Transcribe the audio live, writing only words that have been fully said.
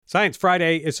Science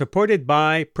Friday is supported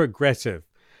by Progressive.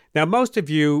 Now, most of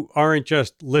you aren't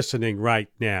just listening right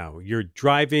now. You're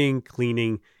driving,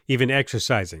 cleaning, even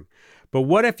exercising. But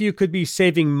what if you could be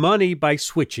saving money by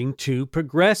switching to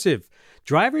Progressive?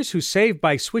 Drivers who save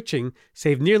by switching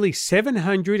save nearly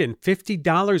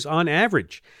 $750 on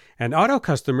average. And auto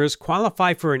customers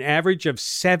qualify for an average of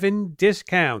 7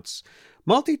 discounts.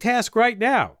 Multitask right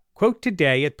now. Quote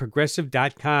today at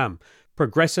Progressive.com.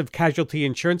 Progressive Casualty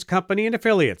Insurance Company and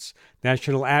Affiliates.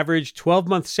 National average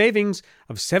 12-month savings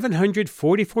of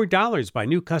 $744 by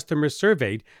new customers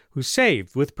surveyed who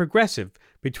saved with Progressive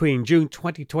between June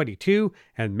 2022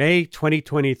 and May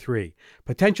 2023.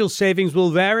 Potential savings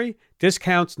will vary.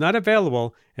 Discounts not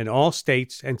available in all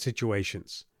states and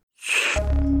situations.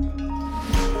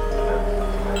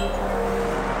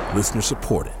 Listener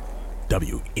supported.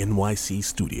 WNYC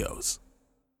Studios.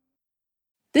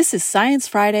 This is Science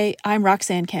Friday. I'm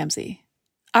Roxanne Kamsey.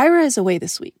 Ira is away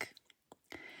this week.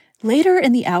 Later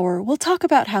in the hour, we'll talk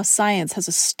about how science has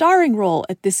a starring role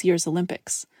at this year's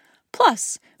Olympics.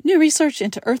 Plus, new research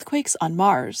into earthquakes on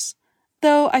Mars.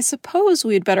 Though I suppose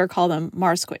we'd better call them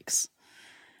Marsquakes.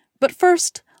 But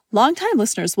first, longtime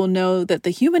listeners will know that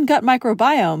the human gut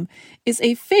microbiome is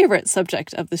a favorite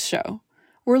subject of this show.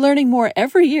 We're learning more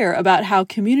every year about how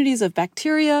communities of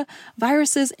bacteria,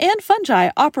 viruses, and fungi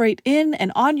operate in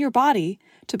and on your body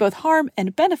to both harm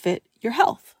and benefit your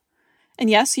health.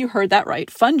 And yes, you heard that right,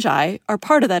 fungi are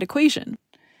part of that equation.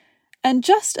 And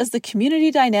just as the community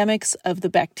dynamics of the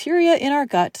bacteria in our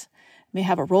gut may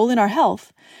have a role in our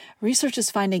health, research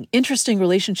is finding interesting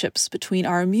relationships between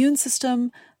our immune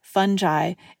system,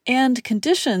 fungi, and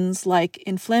conditions like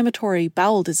inflammatory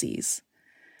bowel disease.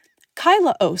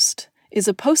 Kyla Ost is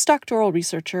a postdoctoral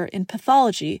researcher in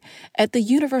pathology at the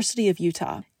University of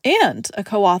Utah and a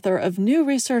co-author of new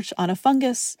research on a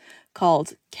fungus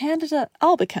called Candida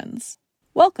albicans.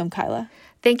 Welcome, Kyla.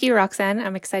 Thank you, Roxanne.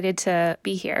 I'm excited to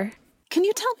be here. Can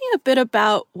you tell me a bit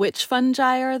about which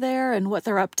fungi are there and what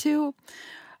they're up to?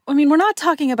 I mean, we're not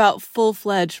talking about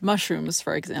full-fledged mushrooms,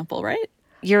 for example, right?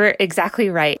 You're exactly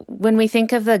right. When we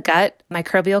think of the gut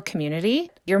microbial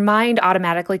community, your mind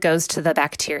automatically goes to the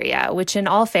bacteria, which in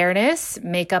all fairness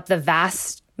make up the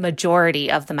vast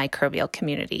majority of the microbial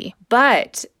community.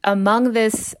 But among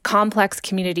this complex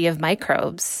community of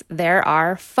microbes, there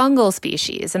are fungal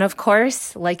species. And of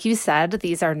course, like you said,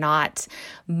 these are not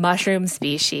mushroom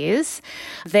species.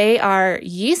 They are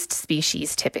yeast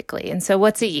species typically. And so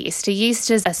what's a yeast? A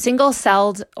yeast is a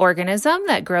single-celled organism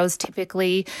that grows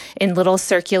typically in little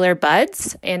circular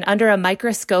buds. And under a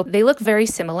microscope, they look very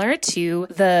similar to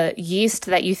the yeast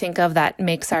that you think of that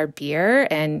makes our beer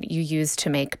and you use to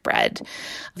make bread.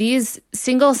 These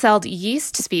single-celled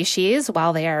yeast species,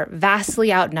 while they are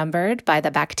vastly outnumbered by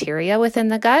the bacteria within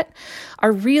the gut,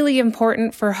 are really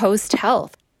important for host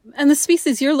health. And the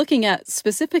species you're looking at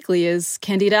specifically is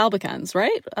Candida albicans,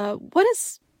 right? What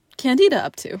is Candida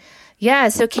up to? Yeah,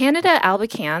 so Candida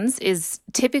albicans is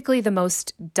typically the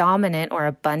most dominant or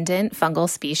abundant fungal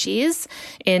species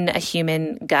in a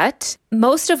human gut.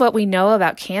 Most of what we know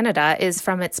about Candida is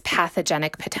from its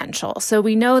pathogenic potential. So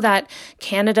we know that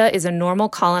Candida is a normal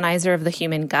colonizer of the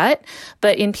human gut,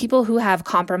 but in people who have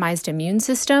compromised immune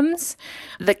systems,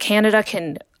 the Candida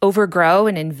can overgrow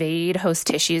and invade host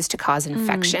tissues to cause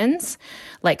infections,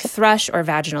 like thrush or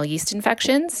vaginal yeast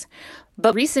infections.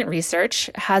 But recent research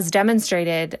has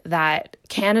demonstrated that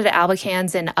Candida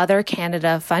albicans and other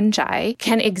Candida fungi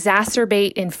can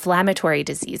exacerbate inflammatory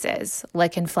diseases,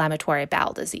 like inflammatory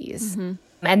bowel disease.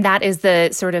 And that is the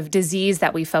sort of disease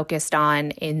that we focused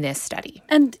on in this study.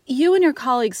 And you and your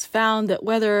colleagues found that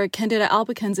whether Candida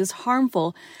albicans is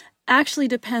harmful actually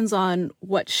depends on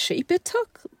what shape it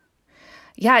took?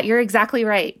 Yeah, you're exactly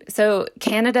right. So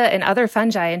Candida and other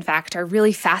fungi, in fact, are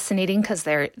really fascinating because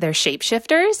they're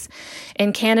shapeshifters.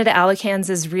 And Candida albicans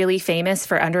is really famous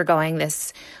for undergoing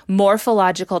this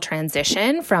morphological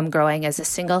transition from growing as a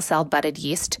single-cell budded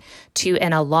yeast to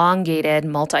an elongated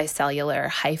multicellular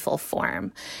hyphal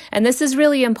form. And this is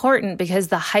really important because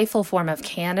the hyphal form of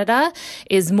Candida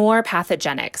is more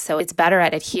pathogenic. So it's better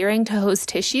at adhering to host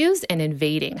tissues and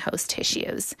invading host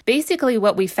tissues. Basically,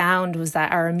 what we found was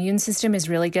that our immune system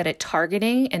is really good at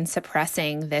targeting and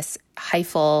suppressing this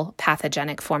hyphal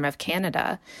pathogenic form of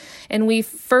Candida. And we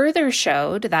further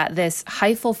showed that this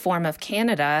hyphal form of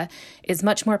Candida is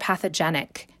much more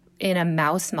pathogenic in a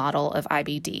mouse model of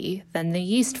IBD than the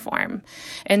yeast form.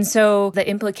 And so the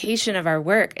implication of our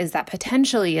work is that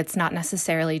potentially it's not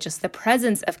necessarily just the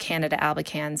presence of Candida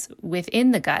albicans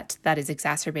within the gut that is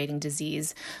exacerbating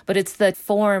disease, but it's the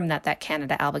form that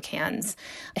Candida albicans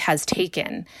has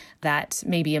taken that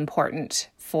may be important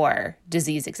for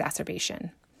disease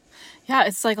exacerbation. Yeah,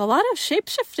 it's like a lot of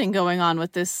shape-shifting going on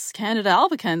with this Candida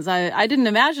albicans. I didn't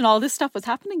imagine all this stuff was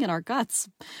happening in our guts.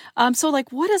 So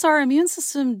what is our immune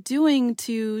system doing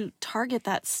to target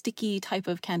that sticky type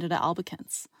of Candida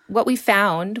albicans? What we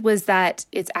found was that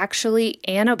it's actually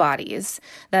antibodies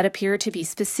that appear to be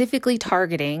specifically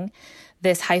targeting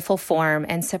this hyphal form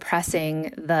and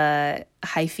suppressing the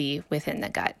hyphae within the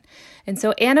gut. And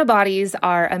so antibodies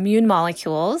are immune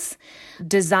molecules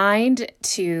designed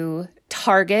to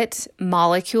target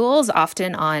molecules,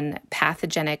 often on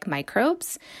pathogenic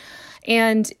microbes.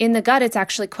 And in the gut, it's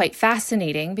actually quite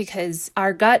fascinating because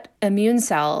our gut immune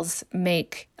cells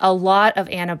make a lot of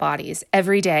antibodies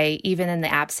every day, even in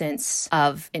the absence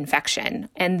of infection.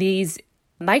 And these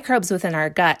microbes within our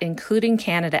gut, including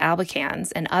Candida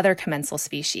albicans and other commensal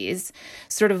species,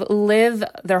 sort of live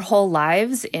their whole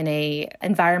lives in an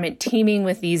environment teeming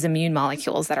with these immune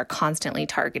molecules that are constantly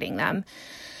targeting them.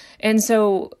 And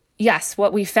so yes,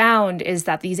 what we found is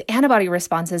that these antibody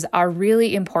responses are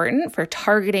really important for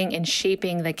targeting and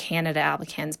shaping the Candida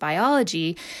albicans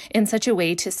biology in such a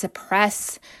way to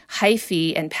suppress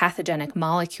hyphae and pathogenic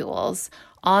molecules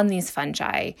on these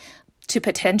fungi to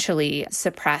potentially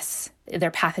suppress their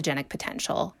pathogenic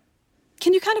potential.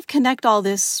 Can you kind of connect all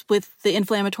this with the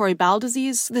inflammatory bowel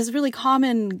disease, this really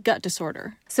common gut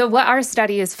disorder? So what our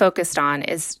study is focused on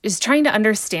is trying to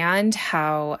understand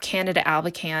how Candida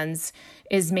albicans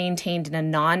is maintained in a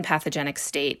non-pathogenic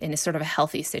state in a sort of a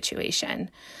healthy situation.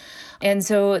 And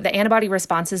so the antibody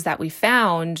responses that we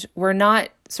found were not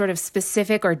sort of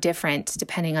specific or different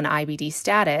depending on IBD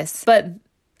status, but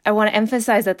I want to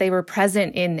emphasize that they were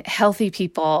present in healthy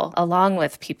people along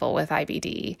with people with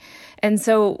IBD. And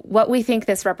so what we think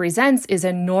this represents is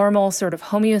a normal sort of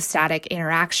homeostatic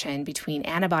interaction between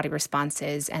antibody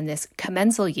responses and this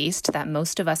commensal yeast that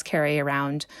most of us carry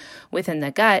around within the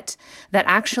gut that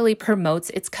actually promotes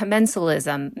its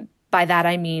commensalism. By that,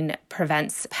 I mean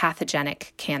prevents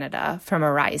pathogenic Candida from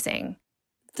arising.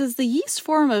 Does the yeast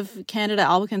form of Candida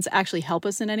albicans actually help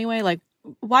us in any way?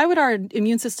 Why would our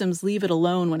immune systems leave it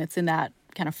alone when it's in that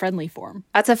kind of friendly form?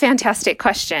 That's a fantastic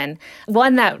question.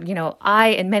 One that, I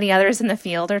and many others in the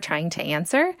field are trying to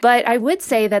answer. But I would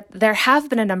say that there have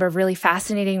been a number of really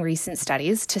fascinating recent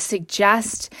studies to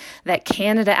suggest that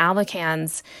Candida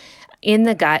albicans in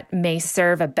the gut may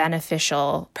serve a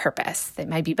beneficial purpose. They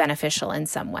might be beneficial in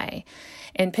some way.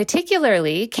 And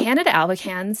particularly, Candida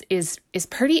albicans is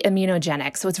pretty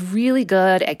immunogenic. So it's really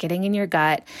good at getting in your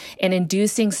gut and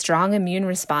inducing strong immune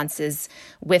responses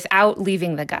without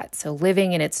leaving the gut, so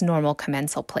living in its normal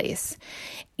commensal place.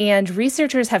 And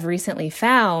researchers have recently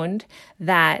found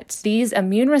that these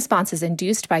immune responses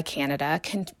induced by Candida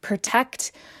can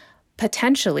protect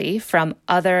potentially from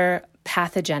other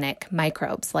pathogenic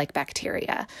microbes like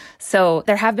bacteria. So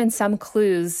there have been some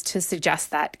clues to suggest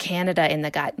that Candida in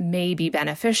the gut may be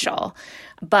beneficial.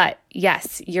 But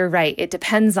yes, you're right. It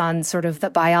depends on sort of the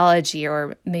biology,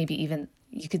 or maybe even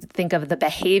you could think of the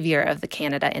behavior of the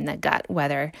Candida in the gut,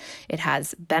 whether it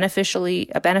has a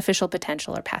beneficial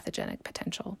potential or pathogenic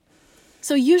potential.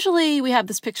 So usually we have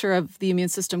this picture of the immune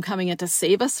system coming in to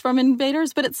save us from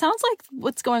invaders, but it sounds like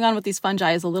what's going on with these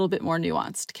fungi is a little bit more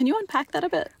nuanced. Can you unpack that a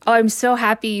bit? Oh, I'm so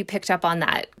happy you picked up on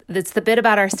that. That's the bit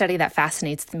about our study that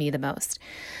fascinates me the most.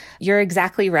 You're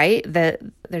exactly right that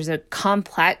there's a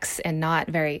complex and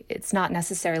it's not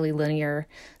necessarily linear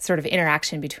sort of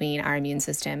interaction between our immune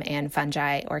system and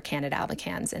fungi or Candida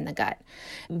albicans in the gut.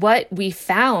 What we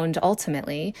found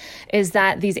ultimately is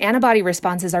that these antibody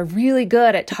responses are really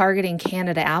good at targeting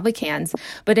Candida albicans,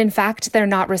 but in fact, they're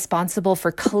not responsible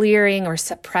for clearing or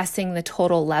suppressing the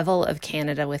total level of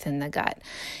Candida within the gut.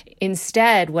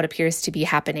 Instead, what appears to be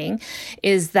happening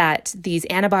is that these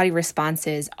antibody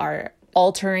responses are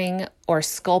altering or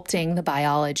sculpting the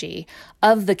biology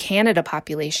of the Candida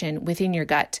population within your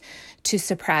gut to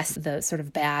suppress the sort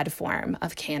of bad form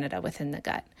of Candida within the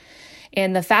gut.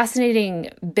 And the fascinating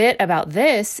bit about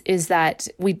this is that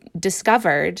we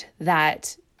discovered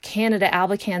that Candida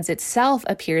albicans itself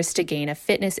appears to gain a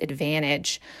fitness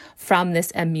advantage from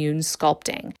this immune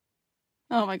sculpting.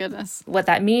 Oh my goodness. What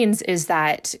that means is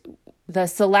that the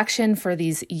selection for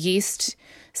these yeast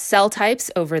cell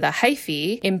types over the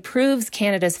hyphae improves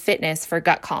Candida's fitness for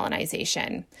gut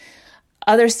colonization.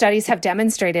 Other studies have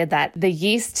demonstrated that the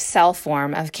yeast cell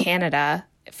form of Candida,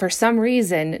 for some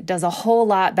reason, does a whole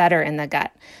lot better in the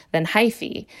gut than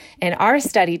hyphae. And our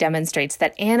study demonstrates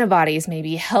that antibodies may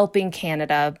be helping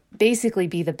Candida basically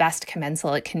be the best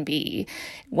commensal it can be,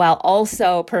 while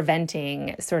also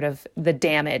preventing sort of the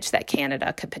damage that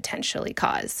Candida could potentially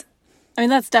cause. I mean,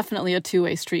 that's definitely a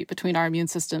two-way street between our immune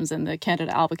systems and the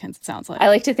Candida albicans, it sounds like. I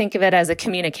like to think of it as a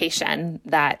communication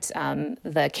that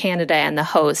the Candida and the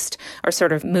host are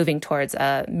sort of moving towards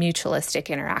a mutualistic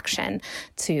interaction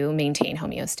to maintain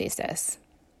homeostasis.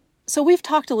 So we've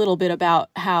talked a little bit about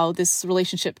how this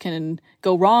relationship can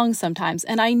go wrong sometimes.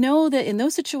 And I know that in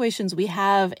those situations we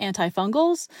have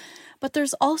antifungals, but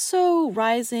there's also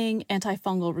rising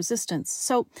antifungal resistance.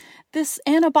 So this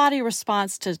antibody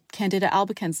response to Candida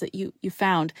albicans that you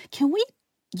found, can we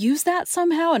use that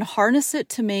somehow and harness it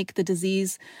to make the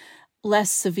disease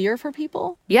less severe for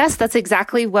people? Yes, that's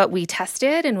exactly what we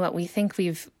tested and what we think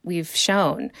we've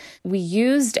shown. We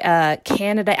used a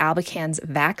Candida albicans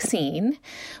vaccine,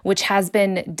 which has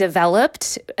been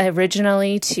developed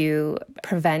originally to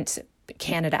prevent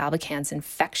Candida albicans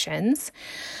infections.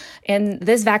 And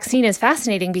this vaccine is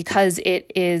fascinating because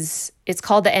it's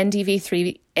called the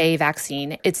NDV3A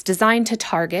vaccine. It's designed to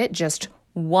target just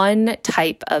one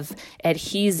type of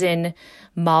adhesin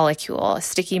molecule, a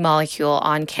sticky molecule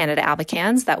on Candida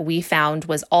albicans that we found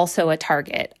was also a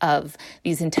target of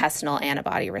these intestinal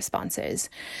antibody responses.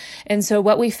 And so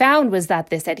what we found was that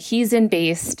this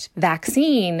adhesin-based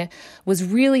vaccine was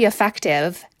really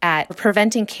effective at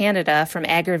preventing Candida from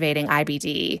aggravating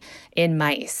IBD in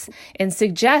mice and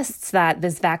suggests that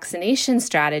this vaccination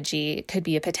strategy could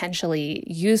be a potentially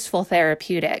useful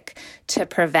therapeutic to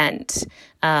prevent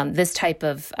this type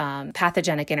of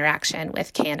pathogenic interaction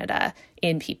with Candida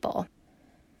in people.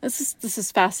 This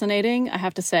is fascinating, I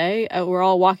have to say. We're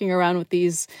all walking around with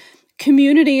these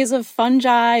communities of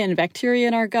fungi and bacteria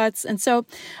in our guts. And so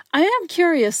I am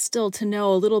curious still to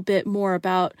know a little bit more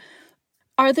about,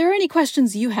 are there any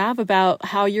questions you have about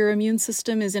how your immune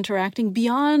system is interacting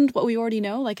beyond what we already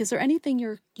know? Like, is there anything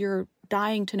you're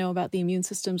dying to know about the immune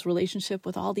system's relationship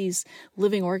with all these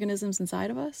living organisms inside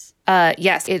of us?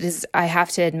 Yes, it is. I have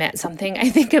to admit, something I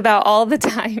think about all the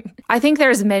time. I think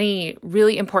there's many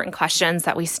really important questions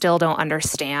that we still don't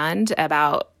understand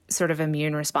about sort of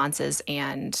immune responses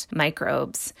and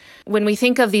microbes. When we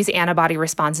think of these antibody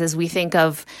responses, we think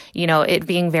of, it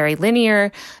being very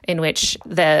linear, in which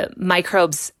the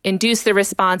microbes induce the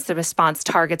response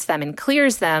targets them and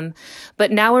clears them.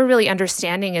 But now we're really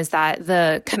understanding is that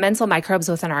the commensal microbes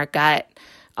within our gut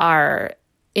are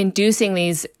inducing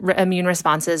these immune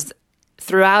responses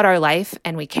throughout our life,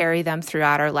 and we carry them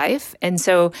throughout our life. And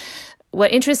so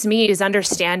what interests me is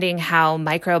understanding how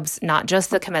microbes, not just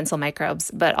the commensal microbes,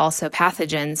 but also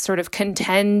pathogens, sort of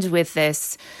contend with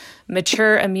this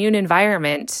mature immune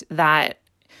environment that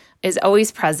is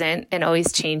always present and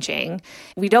always changing.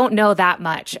 We don't know that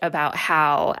much about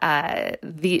how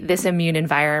this immune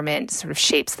environment sort of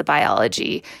shapes the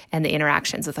biology and the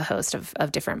interactions with a host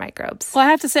of different microbes. Well, I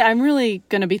have to say, I'm really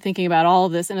going to be thinking about all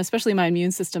of this, and especially my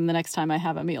immune system, the next time I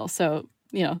have a meal. So,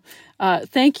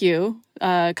 thank you,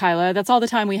 Kyla. That's all the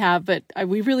time we have, but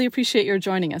we really appreciate your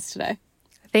joining us today.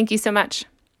 Thank you so much.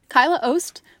 Kyla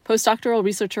Ost, postdoctoral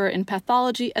researcher in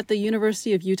pathology at the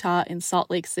University of Utah in Salt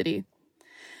Lake City.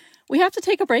 We have to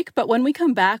take a break, but when we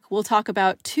come back, we'll talk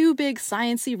about two big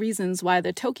science-y reasons why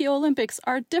the Tokyo Olympics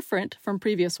are different from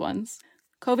previous ones: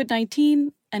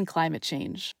 COVID-19 and climate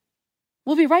change.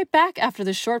 We'll be right back after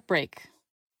this short break.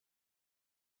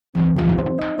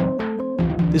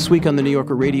 This week on the New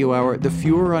Yorker Radio Hour, the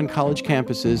furor on college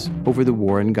campuses over the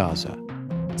war in Gaza.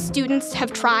 Students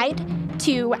have tried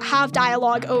to have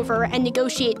dialogue over and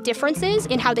negotiate differences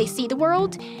in how they see the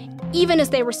world, even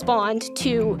as they respond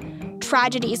to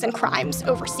tragedies and crimes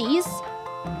overseas.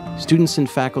 Students and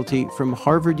faculty from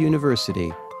Harvard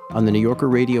University on the New Yorker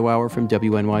Radio Hour from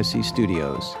WNYC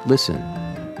Studios. Listen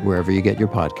wherever you get your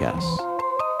podcasts.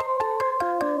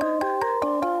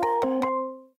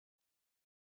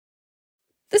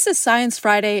 This is Science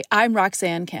Friday. I'm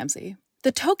Roxanne Kamsey.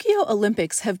 The Tokyo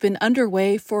Olympics have been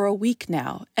underway for a week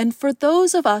now, and for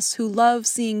those of us who love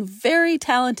seeing very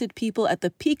talented people at the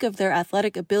peak of their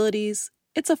athletic abilities,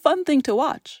 it's a fun thing to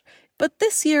watch. But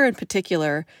this year in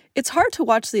particular, it's hard to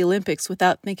watch the Olympics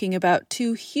without thinking about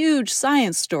two huge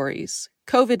science stories: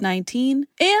 COVID-19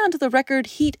 and the record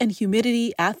heat and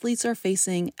humidity athletes are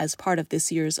facing as part of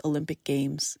this year's Olympic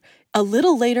Games. A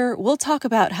little later, we'll talk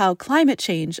about how climate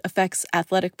change affects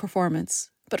athletic performance.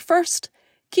 But first,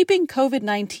 keeping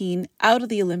COVID-19 out of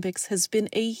the Olympics has been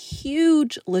a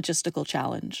huge logistical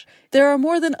challenge. There are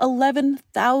more than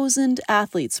 11,000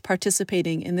 athletes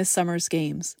participating in this summer's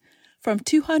games from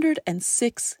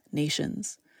 206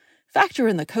 nations. Factor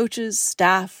in the coaches,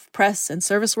 staff, press, and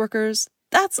service workers.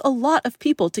 That's a lot of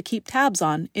people to keep tabs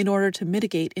on in order to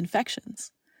mitigate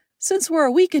infections. Since we're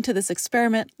a week into this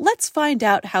experiment, let's find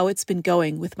out how it's been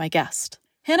going with my guest.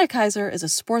 Hannah Kaiser is a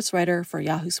sports writer for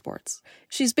Yahoo Sports.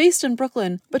 She's based in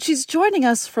Brooklyn, but she's joining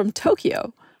us from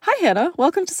Tokyo. Hi, Hannah.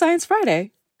 Welcome to Science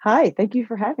Friday. Hi, thank you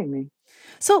for having me.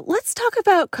 So let's talk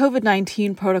about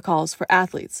COVID-19 protocols for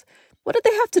athletes. What did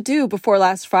they have to do before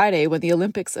last Friday when the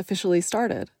Olympics officially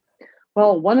started?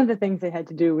 Well, one of the things they had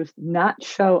to do was not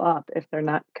show up if they're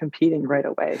not competing right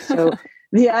away. So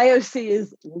the IOC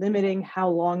is limiting how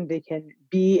long they can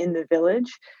be in the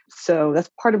village. So that's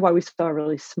part of why we saw a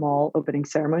really small opening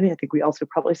ceremony. I think we also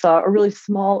probably saw a really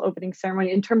small opening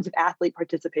ceremony in terms of athlete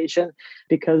participation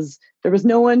because there was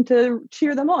no one to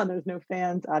cheer them on. There's no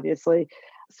fans, obviously.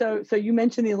 So you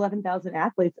mentioned the 11,000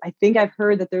 athletes. I think I've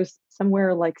heard that there's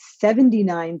somewhere like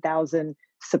 79,000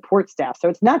 support staff. So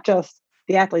it's not just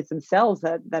the athletes themselves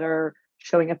that are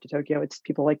showing up to Tokyo. It's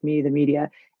people like me, the media.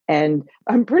 And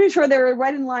I'm pretty sure they were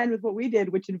right in line with what we did,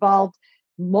 which involved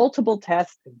multiple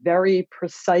tests, very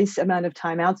precise amount of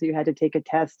time out. So you had to take a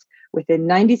test within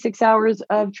 96 hours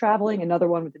of traveling, another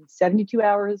one within 72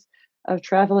 hours of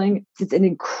traveling. It's an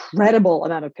incredible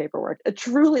amount of paperwork.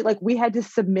 Truly, like we had to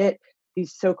submit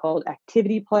these so-called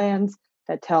activity plans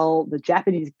that tell the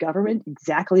Japanese government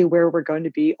exactly where we're going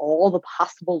to be, all the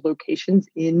possible locations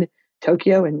in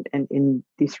Tokyo and in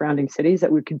the surrounding cities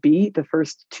that we could be. The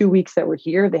first 2 weeks that we're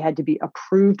here, they had to be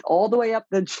approved all the way up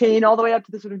the chain, all the way up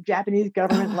to the sort of Japanese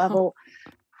government level.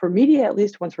 For media, at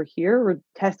least once we're here, we're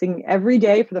testing every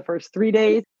day for the first 3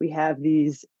 days. We have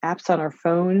these apps on our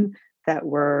phone that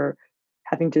we're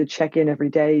having to check in every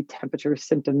day, temperature,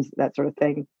 symptoms, that sort of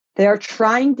thing. They are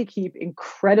trying to keep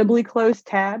incredibly close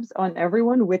tabs on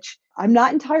everyone, which I'm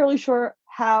not entirely sure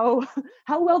how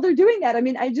well they're doing that. I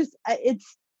mean,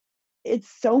 it's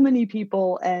so many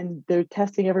people and they're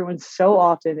testing everyone so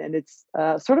often. And it's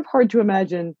sort of hard to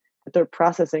imagine that they're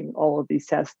processing all of these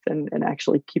tests and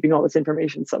actually keeping all this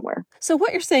information somewhere. So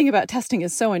what you're saying about testing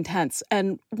is so intense.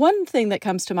 And one thing that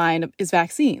comes to mind is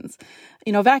vaccines.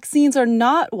 You know, vaccines are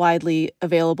not widely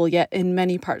available yet in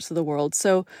many parts of the world.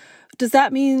 So does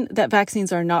that mean that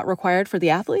vaccines are not required for the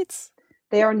athletes?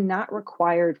 They are not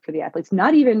required for the athletes,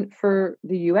 not even for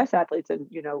the U.S. athletes. And,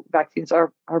 vaccines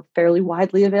are fairly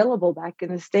widely available back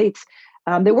in the States.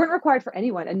 They weren't required for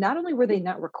anyone. And not only were they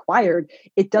not required,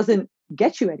 it doesn't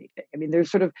get you anything. I mean,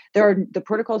 the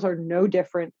protocols are no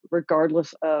different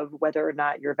regardless of whether or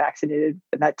not you're vaccinated.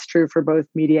 And that's true for both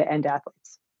media and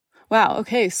athletes. Wow.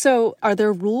 Okay. So are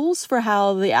there rules for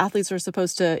how the athletes are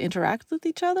supposed to interact with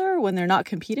each other when they're not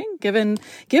competing, given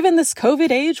this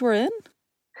COVID age we're in?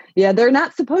 Yeah, they're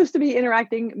not supposed to be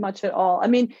interacting much at all. I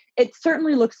mean, it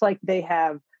certainly looks like they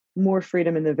have more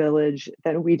freedom in the village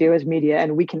than we do as media,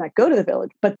 and we cannot go to the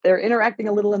village, but they're interacting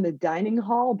a little in the dining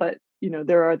hall. But,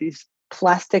 there are these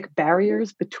plastic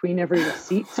barriers between every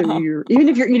seat. So even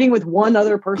if you're eating with one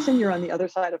other person, you're on the other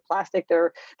side of plastic.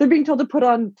 They're being told to put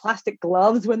on plastic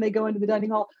gloves when they go into the dining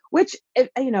hall, which,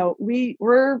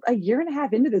 we're a year and a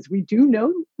half into this. We do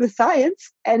know the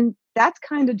science, and that's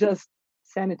kind of just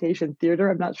sanitation theater.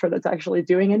 I'm not sure that's actually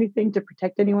doing anything to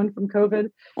protect anyone from COVID.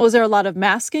 Well, is there a lot of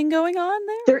masking going on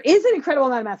there? There is an incredible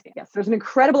amount of masking. Yes, there's an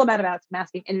incredible amount of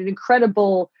masking and an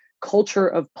incredible culture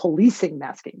of policing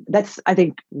masking. That's, I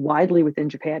think, widely within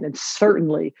Japan and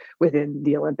certainly within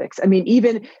the Olympics. I mean,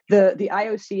 even the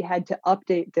IOC had to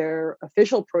update their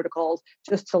official protocols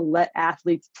just to let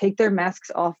athletes take their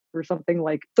masks off for something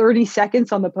like 30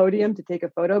 seconds on the podium to take a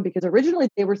photo, because originally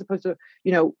they were supposed to,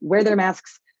 wear their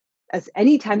masks as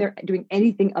anytime they're doing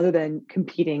anything other than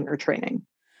competing or training.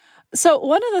 So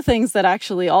one of the things that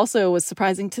actually also was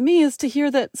surprising to me is to hear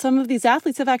that some of these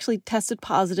athletes have actually tested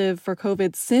positive for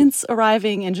COVID since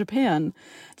arriving in Japan.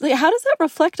 How does that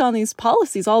reflect on these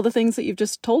policies, all the things that you've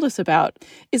just told us about?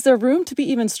 Is there room to be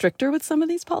even stricter with some of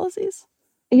these policies?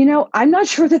 I'm not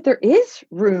sure that there is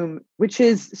room, which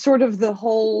is sort of the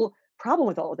whole problem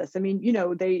with all of this. I mean,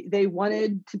 they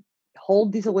wanted to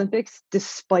hold these Olympics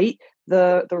despite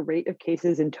the rate of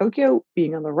cases in Tokyo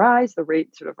being on the rise, the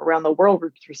rate sort of around the world,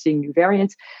 we're seeing new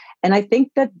variants. And I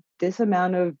think that this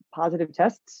amount of positive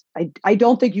tests, I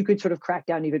don't think you could sort of crack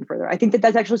down even further. I think that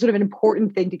that's actually sort of an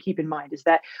important thing to keep in mind, is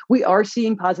that we are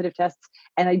seeing positive tests.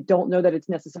 And I don't know that it's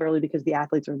necessarily because the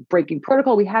athletes are breaking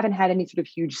protocol. We haven't had any sort of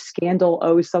huge scandal.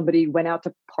 Oh, somebody went out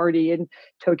to party in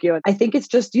Tokyo. I think it's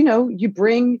just, you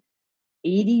bring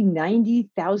 80,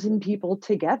 90,000 people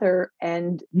together,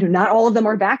 and not all of them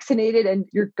are vaccinated, and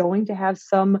you're going to have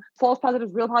some false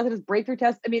positives, real positives, breakthrough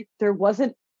tests. I mean, there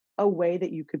wasn't a way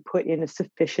that you could put in a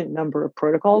sufficient number of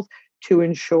protocols to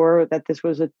ensure that this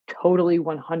was a totally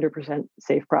 100%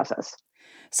 safe process.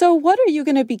 So what are you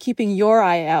going to be keeping your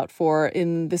eye out for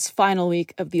in this final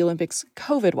week of the Olympics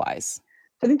COVID-wise?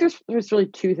 I think there's really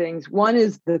two things. One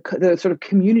is the sort of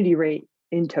community rate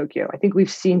in Tokyo. I think we've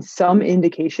seen some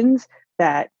indications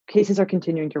that cases are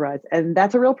continuing to rise. And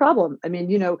that's a real problem. I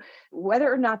mean,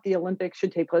 whether or not the Olympics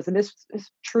should take place, and this is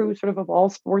true sort of all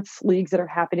sports leagues that are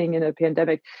happening in a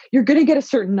pandemic, you're going to get a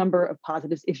certain number of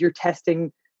positives if you're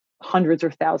testing hundreds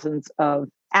or thousands of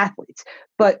athletes.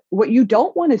 But what you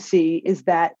don't want to see is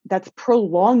that that's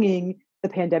prolonging the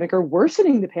pandemic or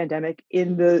worsening the pandemic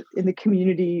in the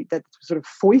community that's sort of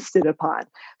foisted upon.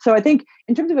 So I think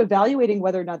in terms of evaluating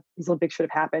whether or not these Olympics should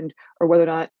have happened or whether or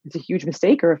not it's a huge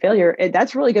mistake or a failure,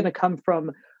 that's really going to come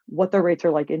from what the rates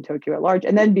are like in Tokyo at large.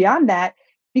 And then beyond that,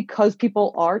 because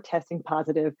people are testing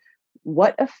positive,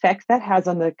 what effect that has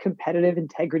on the competitive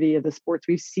integrity of the sports.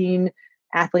 We've seen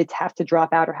athletes have to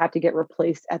drop out or have to get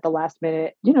replaced at the last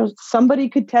minute. Somebody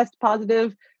could test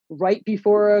positive right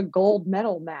before a gold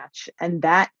medal match. And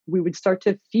that we would start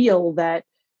to feel that,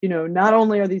 not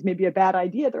only are these maybe a bad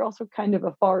idea, they're also kind of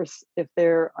a farce if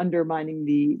they're undermining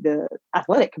the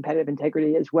athletic competitive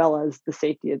integrity as well as the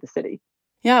safety of the city.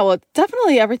 Yeah, well,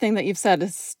 definitely everything that you've said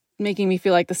is making me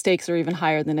feel like the stakes are even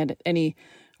higher than at any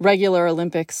regular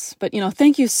Olympics. But,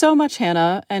 thank you so much,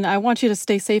 Hannah. And I want you to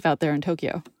stay safe out there in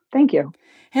Tokyo. Thank you.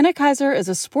 Hannah Kaiser is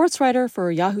a sports writer for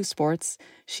Yahoo Sports.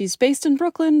 She's based in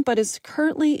Brooklyn, but is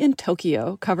currently in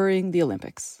Tokyo covering the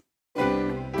Olympics.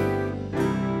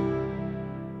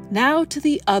 Now to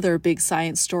the other big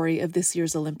science story of this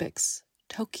year's Olympics.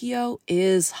 Tokyo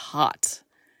is hot.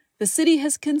 The city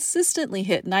has consistently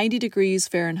hit 90 degrees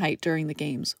Fahrenheit during the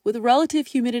games, with relative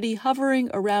humidity hovering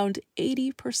around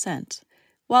 80%.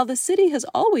 While the city has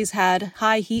always had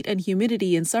high heat and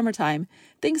humidity in summertime,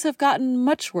 things have gotten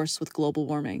much worse with global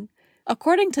warming.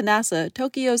 According to NASA,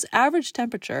 Tokyo's average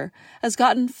temperature has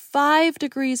gotten 5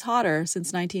 degrees hotter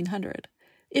since 1900.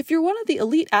 If you're one of the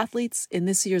elite athletes in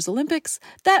this year's Olympics,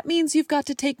 that means you've got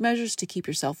to take measures to keep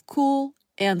yourself cool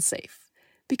and safe.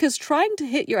 Because trying to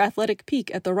hit your athletic peak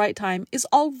at the right time is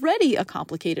already a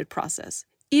complicated process,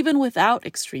 even without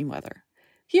extreme weather.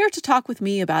 Here to talk with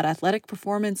me about athletic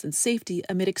performance and safety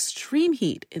amid extreme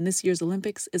heat in this year's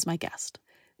Olympics is my guest,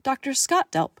 Dr.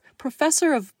 Scott Delp,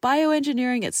 professor of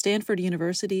bioengineering at Stanford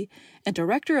University and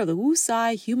director of the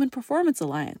WuSci Human Performance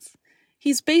Alliance.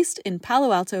 He's based in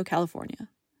Palo Alto, California.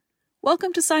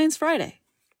 Welcome to Science Friday.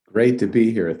 Great to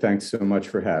be here. Thanks so much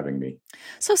for having me.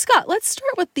 So, Scott, let's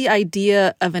start with the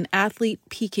idea of an athlete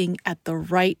peaking at the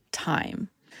right time.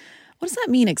 What does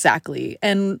that mean exactly?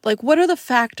 And what are the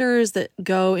factors that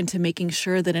go into making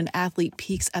sure that an athlete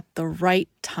peaks at the right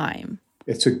time?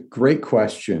 It's a great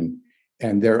question.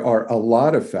 And there are a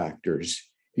lot of factors.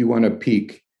 You want to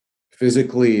peak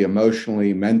physically,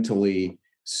 emotionally, mentally,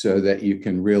 so that you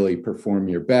can really perform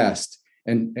your best.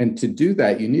 And to do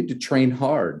that, you need to train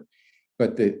hard.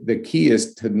 But the key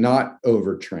is to not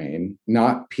overtrain,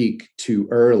 not peak too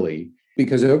early,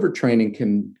 because overtraining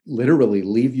can literally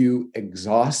leave you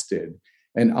exhausted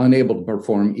and unable to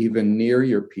perform even near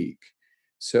your peak.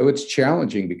 So it's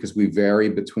challenging because we vary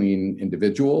between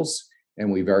individuals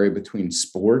and we vary between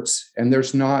sports, and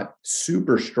there's not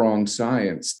super strong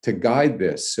science to guide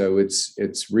this. So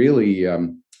it's really a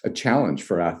challenge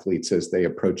for athletes as they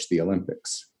approach the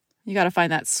Olympics. You got to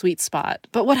find that sweet spot.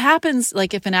 But what happens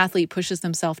if an athlete pushes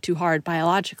themselves too hard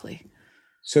biologically?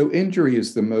 So injury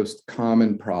is the most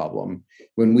common problem.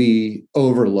 When we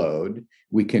overload,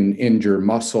 we can injure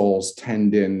muscles,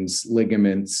 tendons,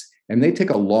 ligaments, and they take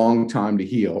a long time to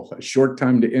heal, a short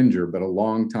time to injure, but a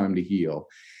long time to heal.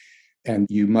 And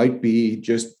you might be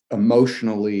just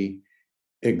emotionally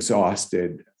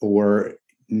exhausted or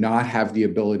not have the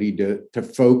ability to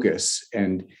focus.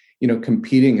 And,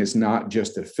 competing is not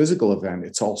just a physical event,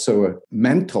 it's also a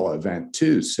mental event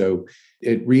too. So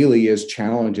it really is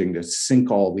challenging to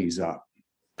sync all these up.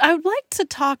 I would like to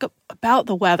talk about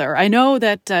the weather. I know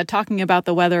that talking about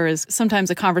the weather is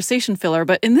sometimes a conversation filler,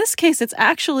 but in this case, it's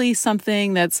actually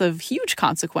something that's of huge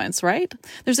consequence, right?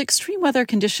 There's extreme weather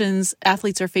conditions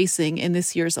athletes are facing in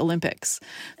this year's Olympics.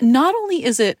 Not only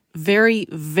is it very,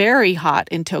 very hot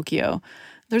in Tokyo,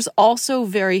 there's also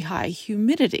very high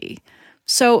humidity.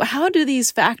 So how do these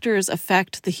factors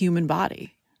affect the human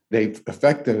body? They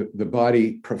affect the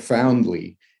body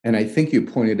profoundly. And I think you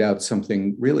pointed out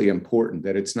something really important,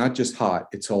 that it's not just hot,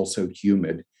 it's also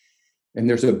humid. And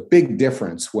there's a big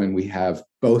difference when we have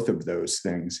both of those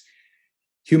things.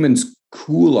 Humans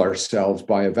cool ourselves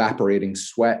by evaporating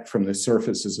sweat from the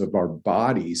surfaces of our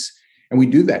bodies. And we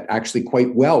do that actually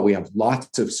quite well. We have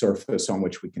lots of surface on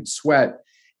which we can sweat.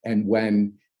 And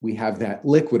when we have that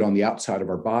liquid on the outside of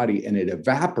our body and it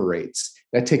evaporates,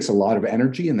 that takes a lot of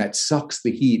energy and that sucks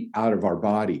the heat out of our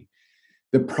body.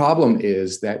 The problem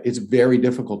is that it's very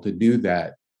difficult to do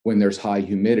that when there's high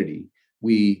humidity.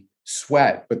 We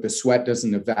sweat, but the sweat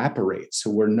doesn't evaporate. So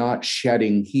we're not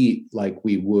shedding heat like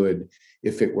we would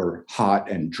if it were hot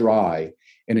and dry.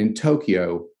 And in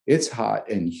Tokyo, it's hot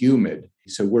and humid.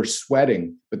 So we're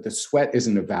sweating, but the sweat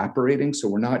isn't evaporating. So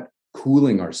we're not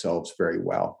cooling ourselves very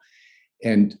well.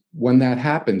 And when that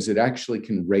happens, it actually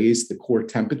can raise the core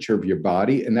temperature of your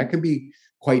body. And that can be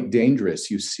quite dangerous.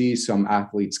 You see some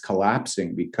athletes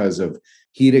collapsing because of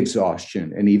heat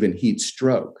exhaustion and even heat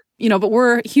stroke. But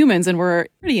we're humans and we're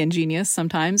pretty ingenious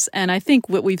sometimes. And I think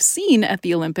what we've seen at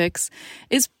the Olympics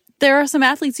is there are some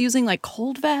athletes using like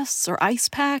cold vests or ice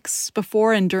packs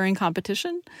before and during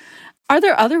competition. Are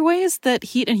there other ways that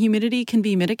heat and humidity can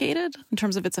be mitigated in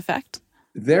terms of its effect?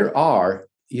 There are.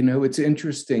 It's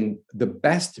interesting. The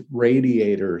best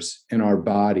radiators in our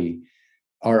body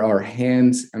are our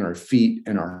hands and our feet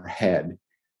and our head.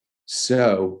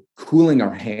 So cooling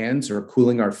our hands or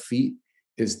cooling our feet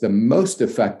is the most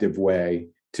effective way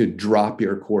to drop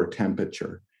your core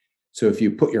temperature. So if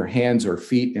you put your hands or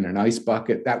feet in an ice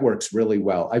bucket, that works really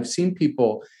well. I've seen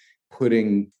people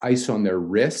putting ice on their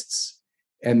wrists,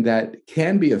 and that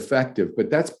can be effective, but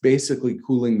that's basically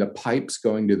cooling the pipes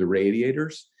going to the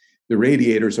radiators. The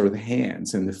radiators are the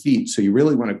hands and the feet. So you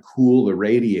really want to cool the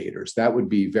radiators. That would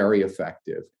be very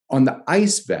effective. On the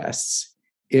ice vests,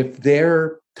 if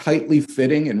they're tightly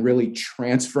fitting and really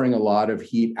transferring a lot of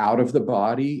heat out of the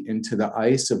body into the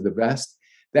ice of the vest,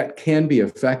 that can be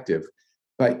effective.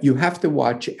 But you have to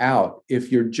watch out.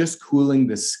 If you're just cooling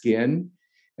the skin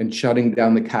and shutting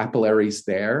down the capillaries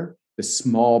there, the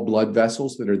small blood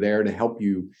vessels that are there to help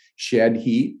you shed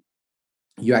heat,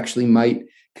 you actually might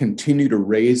continue to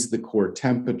raise the core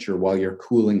temperature while you're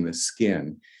cooling the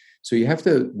skin. So you have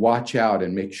to watch out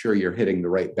and make sure you're hitting the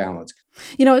right balance.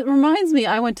 It reminds me,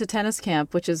 I went to tennis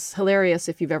camp, which is hilarious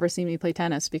if you've ever seen me play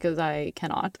tennis, because I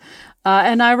cannot.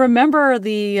 And I remember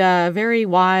the very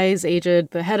wise, aged,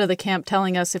 the head of the camp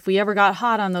telling us if we ever got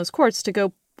hot on those courts to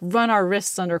go run our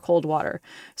wrists under cold water.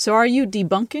 So are you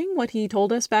debunking what he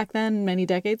told us back then many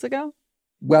decades ago?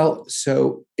 Well,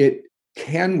 so it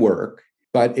can work,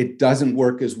 but it doesn't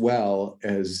work as well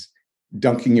as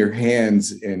dunking your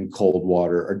hands in cold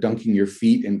water or dunking your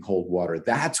feet in cold water.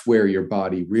 That's where your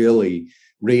body really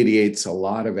radiates a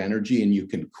lot of energy and you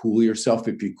can cool yourself.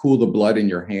 If you cool the blood in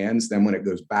your hands, then when it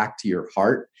goes back to your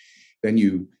heart, then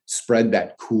you spread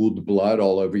that cooled blood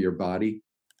all over your body.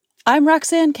 I'm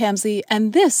Roxanne Kamsey,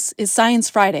 and this is Science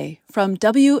Friday from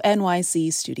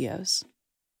WNYC Studios.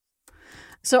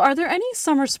 So are there any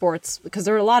summer sports, because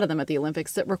there are a lot of them at the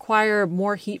Olympics, that require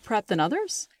more heat prep than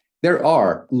others? There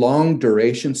are long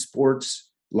duration sports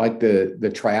like the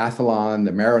triathlon,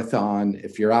 the marathon.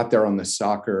 If you're out there on the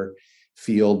soccer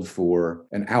field for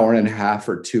an hour and a half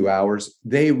or 2 hours,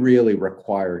 they really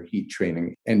require heat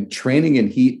training. And training in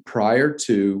heat prior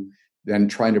to then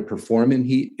trying to perform in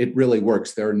heat, it really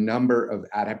works. There are a number of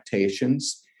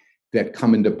adaptations that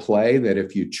come into play that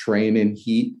if you train in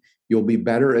heat, you'll be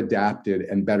better adapted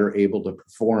and better able to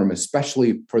perform,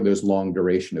 especially for those long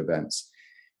duration events.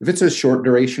 If it's a short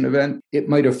duration event, it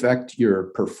might affect your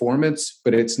performance,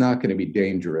 but it's not going to be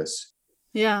dangerous.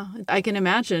 Yeah, I can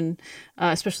imagine,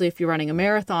 especially if you're running a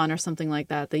marathon or something like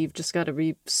that you've just got to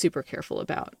be super careful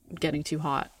about getting too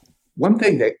hot. One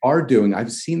thing they are doing,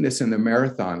 I've seen this in the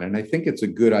marathon, and I think it's a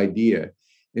good idea.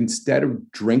 Instead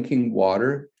of drinking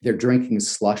water, they're drinking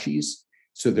slushies.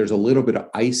 So there's a little bit of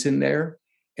ice in there.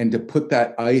 And to put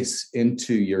that ice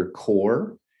into your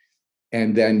core,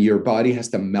 and then your body has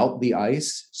to melt the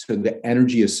ice. So the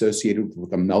energy associated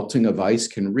with the melting of ice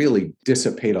can really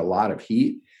dissipate a lot of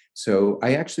heat. So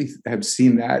I actually have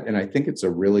seen that, and I think it's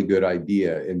a really good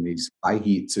idea in these high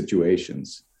heat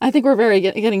situations. I think we're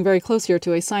getting very close here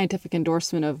to a scientific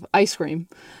endorsement of ice cream.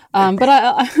 But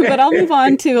I'll move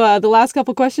on to the last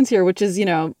couple questions here, which is,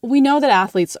 we know that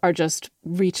athletes are just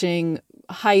reaching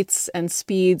heights and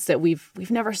speeds that we've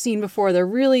never seen before. They're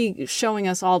really showing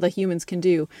us all that humans can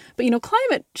do. But,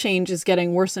 climate change is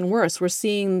getting worse and worse. We're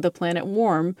seeing the planet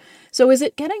warm. So is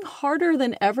it getting harder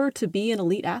than ever to be an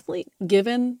elite athlete,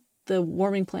 given the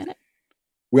warming planet?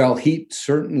 Well, heat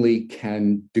certainly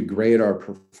can degrade our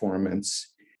performance.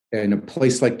 In a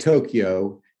place like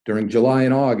Tokyo, during July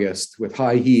and August, with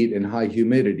high heat and high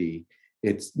humidity,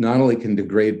 it's not only can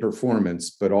degrade performance,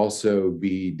 but also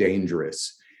be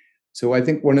dangerous. So I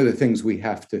think one of the things we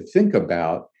have to think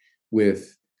about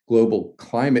with global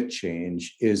climate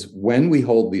change is when we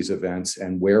hold these events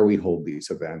and where we hold these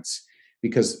events,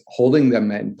 because holding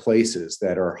them in places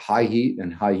that are high heat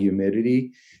and high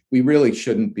humidity, we really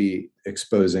shouldn't be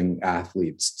exposing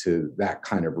athletes to that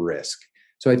kind of risk.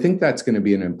 So I think that's going to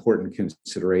be an important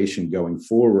consideration going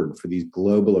forward for these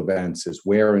global events, is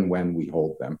where and when we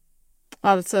hold them.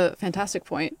 Wow, that's a fantastic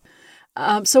point.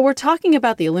 So we're talking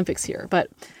about the Olympics here, but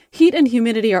heat and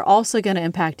humidity are also going to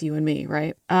impact you and me,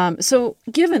 right? So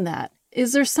given that,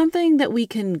 is there something that we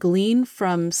can glean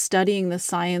from studying the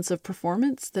science of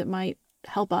performance that might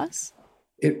help us?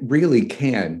 It really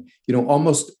can.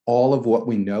 Almost all of what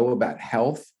we know about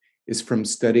health is from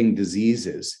studying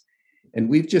diseases. And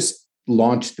we've just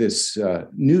launched this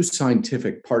new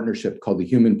scientific partnership called the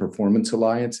Human Performance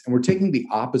Alliance. And we're taking the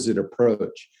opposite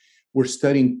approach. We're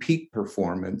studying peak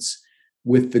performance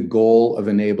with the goal of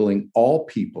enabling all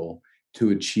people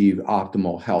to achieve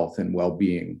optimal health and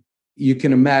well-being. You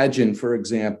can imagine, for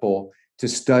example, to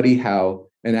study how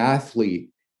an athlete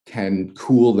can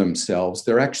cool themselves.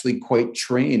 They're actually quite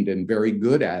trained and very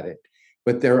good at it.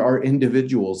 But there are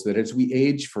individuals that as we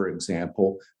age, for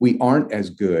example, we aren't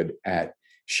as good at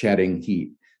shedding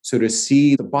heat. So to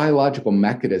see the biological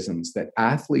mechanisms that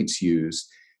athletes use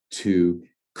to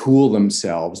cool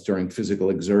themselves during physical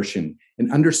exertion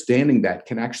and understanding that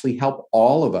can actually help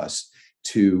all of us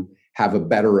to have a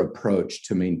better approach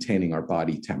to maintaining our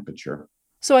body temperature.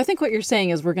 So I think what you're saying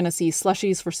is we're going to see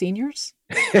slushies for seniors?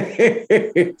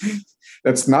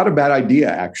 That's not a bad idea,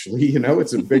 actually.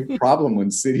 It's a big problem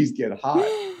when cities get hot.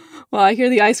 Well, I hear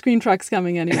the ice cream truck's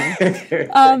coming anyway.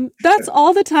 That's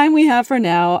all the time we have for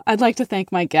now. I'd like to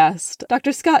thank my guest,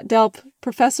 Dr. Scott Delp,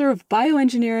 professor of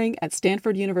bioengineering at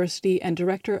Stanford University and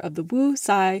director of the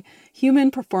Wu-Tsai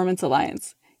Human Performance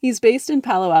Alliance. He's based in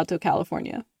Palo Alto,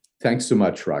 California. Thanks so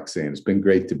much, Roxanne. It's been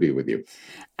great to be with you.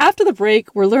 After the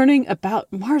break, we're learning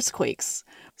about Marsquakes.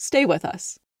 Stay with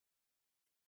us.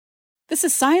 This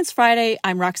is Science Friday.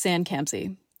 I'm Roxanne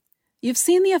Kamsey. You've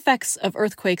seen the effects of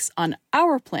earthquakes on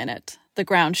our planet. The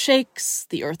ground shakes,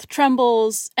 the earth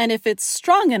trembles, and if it's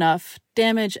strong enough,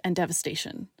 damage and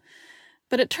devastation.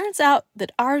 But it turns out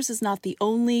that ours is not the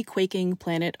only quaking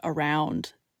planet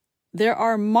around. There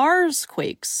are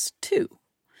Marsquakes, too.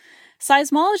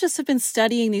 Seismologists have been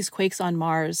studying these quakes on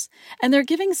Mars, and they're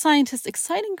giving scientists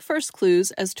exciting first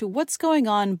clues as to what's going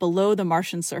on below the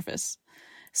Martian surface.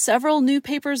 Several new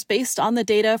papers based on the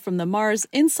data from the Mars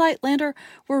InSight lander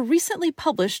were recently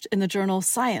published in the journal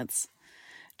Science.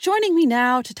 Joining me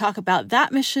now to talk about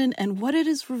that mission and what it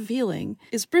is revealing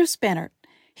is Bruce Bannert.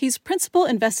 He's principal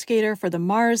investigator for the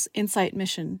Mars InSight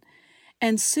mission,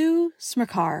 and Sue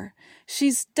Smirkar.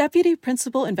 She's deputy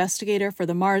principal investigator for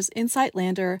the Mars InSight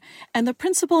lander and the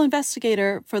principal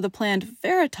investigator for the planned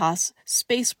Veritas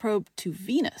space probe to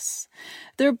Venus.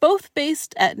 They're both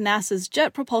based at NASA's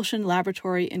Jet Propulsion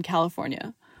Laboratory in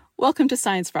California. Welcome to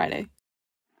Science Friday.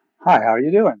 Hi, how are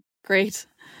you doing? Great.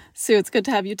 Sue, it's good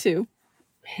to have you too.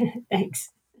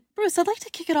 Thanks. Bruce, I'd like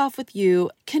to kick it off with you.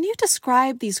 Can you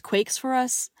describe these quakes for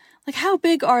us? How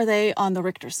big are they on the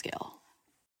Richter scale?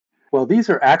 Well, these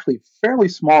are actually fairly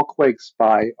small quakes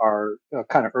by our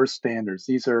kind of Earth standards.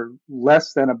 These are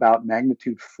less than about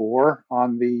magnitude 4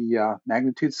 on the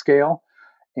magnitude scale.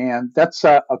 And that's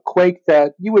a quake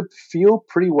that you would feel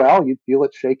pretty well. You'd feel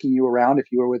it shaking you around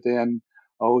if you were within,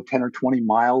 10 or 20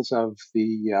 miles of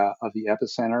the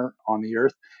epicenter on the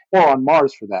Earth, or on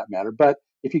Mars for that matter. But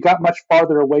if you got much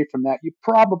farther away from that, you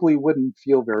probably wouldn't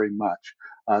feel very much.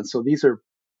 So these are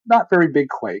not very big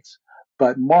quakes.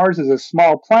 But Mars is a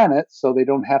small planet, so they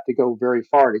don't have to go very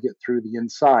far to get through the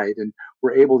inside. And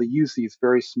we're able to use these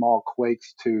very small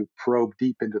quakes to probe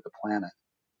deep into the planet.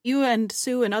 You and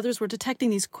Sue and others were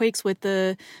detecting these quakes with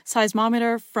the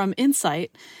seismometer from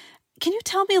InSight. Can you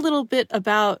tell me a little bit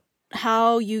about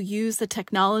how you use the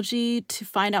technology to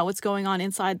find out what's going on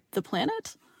inside the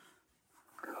planet?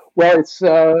 Well, it's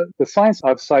the science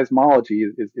of seismology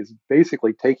is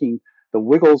basically taking the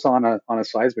wiggles on a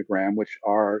seismogram, which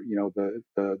are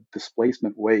the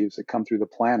displacement waves that come through the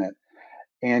planet,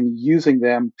 and using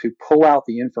them to pull out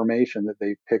the information that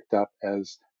they've picked up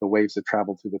as the waves that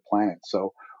travel through the planet.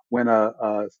 So when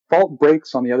a fault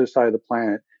breaks on the other side of the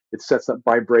planet, it sets up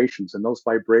vibrations, and those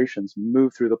vibrations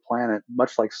move through the planet,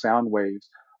 much like sound waves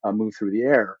move through the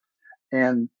air.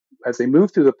 And as they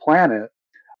move through the planet,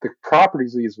 the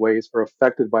properties of these waves are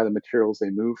affected by the materials they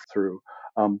move through.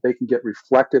 They can get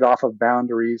reflected off of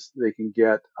boundaries. They can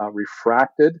get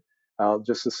refracted,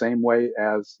 just the same way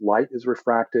as light is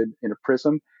refracted in a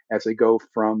prism. As they go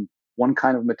from one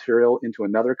kind of material into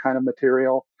another kind of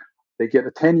material, they get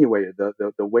attenuated.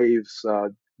 The waves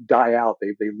die out.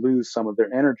 They lose some of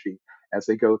their energy as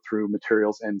they go through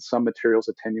materials, and some materials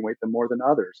attenuate them more than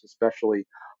others, especially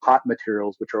hot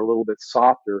materials, which are a little bit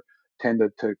softer, tend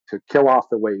to kill off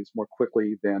the waves more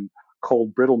quickly than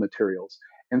cold, brittle materials.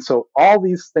 And so all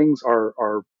these things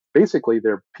are basically,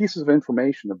 they're pieces of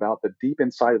information about the deep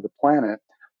inside of the planet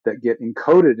that get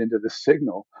encoded into the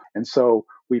signal. And so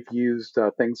we've used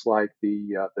things like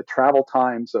the travel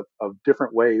times of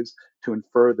different waves to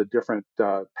infer the different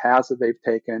paths that they've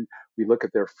taken. We look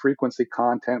at their frequency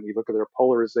content. We look at their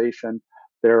polarization.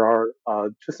 There are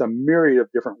just a myriad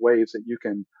of different ways that you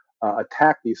can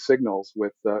attack these signals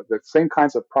with the same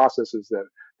kinds of processes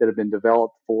that have been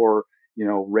developed for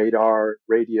radar,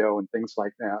 radio, and things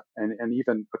like that, and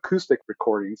even acoustic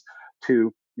recordings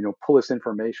to pull this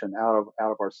information out of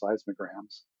our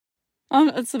seismograms.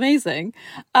 It's amazing.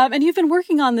 And you've been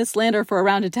working on this lander for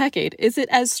around a decade. Is it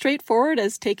as straightforward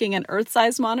as taking an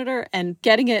Earth-size monitor and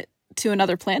getting it to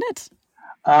another planet?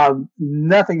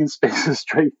 Nothing in space is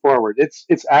straightforward.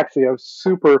 It's actually a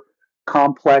super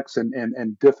complex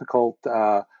and difficult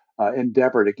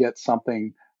endeavor to get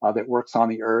something that works on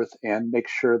the Earth and make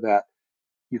sure that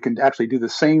you can actually do the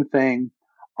same thing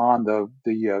on the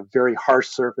very harsh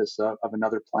surface of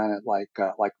another planet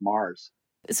like Mars.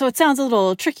 So it sounds a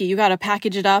little tricky. You got to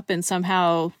package it up and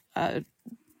somehow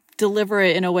deliver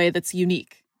it in a way that's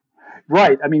unique.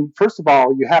 Right. I mean, first of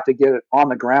all, you have to get it on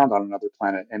the ground on another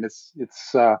planet, and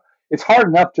it's hard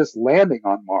enough just landing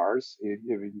on Mars.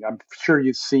 I'm sure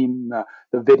you've seen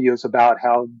the videos about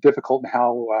how difficult and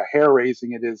how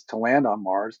hair-raising it is to land on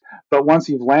Mars. But once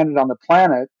you've landed on the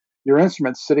planet, your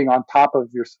instrument's sitting on top of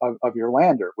your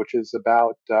lander, which is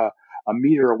about a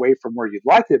meter away from where you'd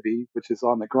like it to be, which is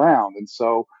on the ground. And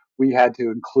so we had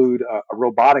to include a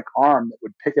robotic arm that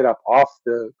would pick it up off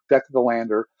the deck of the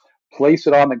lander, place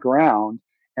it on the ground,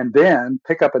 and then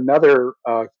pick up another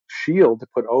shield to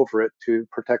put over it to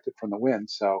protect it from the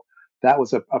wind. So that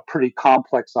was a pretty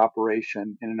complex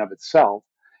operation in and of itself.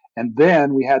 And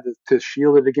then we had to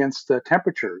shield it against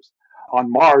temperatures. On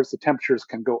Mars, the temperatures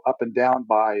can go up and down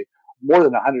by more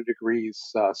than 100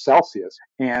 degrees Celsius.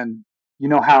 And you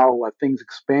know how things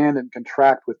expand and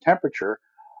contract with temperature.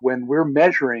 When we're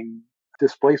measuring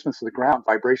displacements of the ground,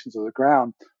 vibrations of the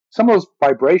ground, some of those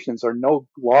vibrations are no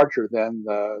larger than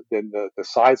the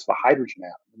size of a hydrogen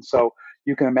atom. And so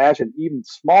you can imagine even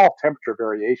small temperature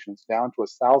variations down to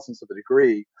thousandths of a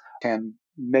degree can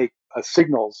make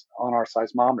signals on our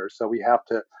seismometers. So we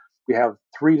have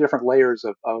 3 different layers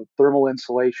of thermal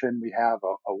insulation. We have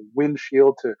a wind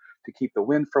shield to keep the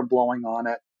wind from blowing on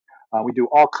it. We do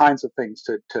all kinds of things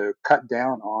to cut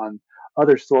down on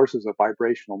other sources of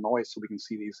vibrational noise so we can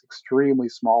see these extremely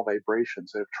small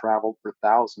vibrations that have traveled for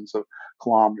thousands of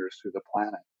kilometers through the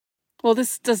planet. Well,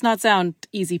 this does not sound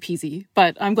easy peasy,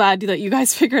 but I'm glad that you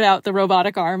guys figured out the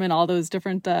robotic arm and all those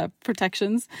different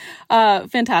protections.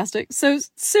 Fantastic. So,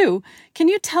 Sue, can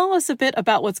you tell us a bit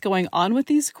about what's going on with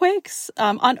these quakes?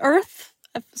 On Earth,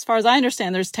 as far as I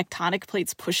understand, there's tectonic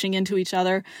plates pushing into each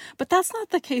other, but that's not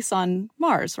the case on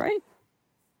Mars, right?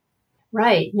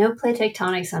 Right. No plate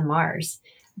tectonics on Mars,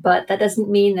 but that doesn't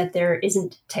mean that there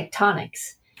isn't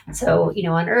tectonics. So,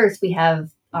 on Earth, we have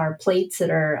our plates that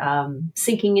are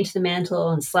sinking into the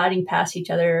mantle and sliding past each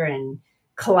other and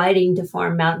colliding to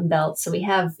form mountain belts. So we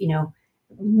have,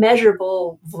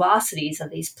 measurable velocities of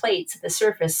these plates at the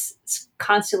surface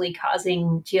constantly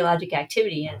causing geologic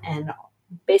activity and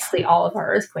basically all of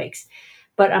our earthquakes.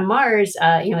 But on Mars,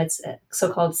 it's a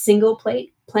so-called single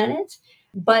plate planet.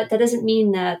 But that doesn't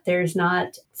mean that there's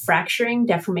not fracturing,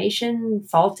 deformation,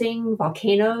 faulting,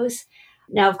 volcanoes.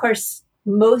 Now, of course,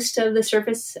 most of the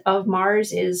surface of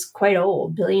Mars is quite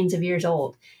old, billions of years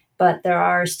old. But there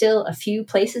are still a few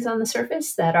places on the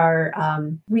surface that are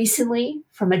recently,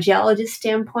 from a geologist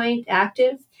standpoint,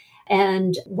 active.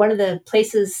 And one of the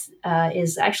places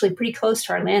is actually pretty close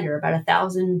to our lander, about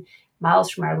 1,000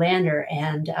 miles from our lander.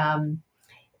 And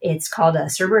it's called a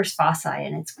Cerberus fossae,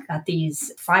 and it's got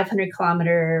these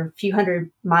 500-kilometer, few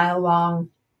 100-mile-long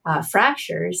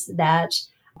fractures that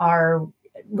are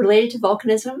related to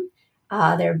volcanism.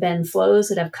 There have been flows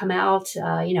that have come out,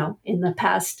 in the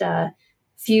past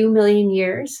few million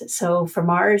years. So for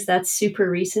Mars, that's super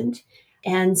recent.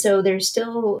 And so there's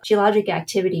still geologic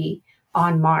activity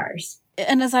on Mars.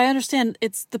 And as I understand,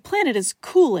 the planet is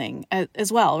cooling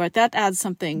as well, right? That adds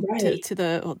something to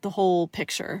the whole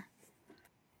picture.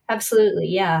 Absolutely,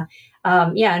 yeah.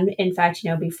 And in fact,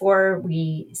 before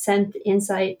we sent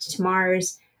InSight to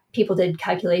Mars, people did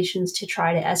calculations to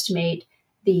try to estimate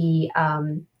the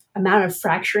amount of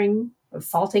fracturing, of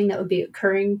faulting that would be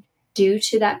occurring due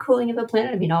to that cooling of the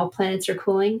planet. I mean, all planets are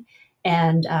cooling,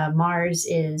 and Mars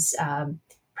is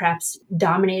perhaps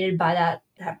dominated by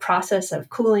that process of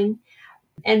cooling.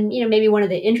 And, maybe one of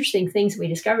the interesting things we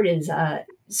discovered is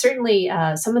certainly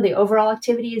some of the overall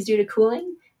activity is due to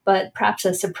cooling, but perhaps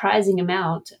a surprising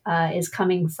amount is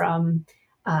coming from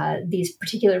these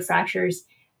particular fractures.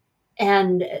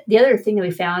 And the other thing that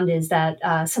we found is that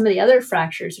some of the other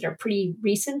fractures that are pretty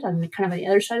recent on the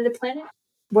other side of the planet,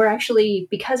 we're actually,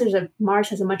 because Mars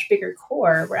has a much bigger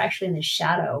core, we're actually in the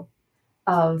shadow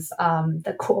of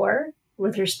the core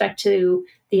with respect to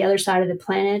the other side of the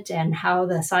planet and how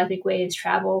the seismic waves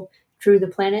travel through the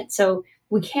planet. So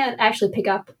we can't actually pick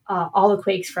up all the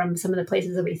quakes from some of the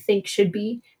places that we think should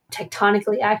be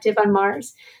tectonically active on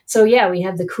Mars. So yeah, we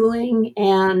have the cooling,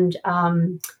 and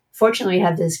fortunately we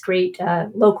have this great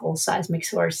local seismic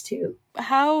source too.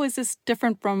 How is this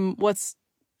different from what's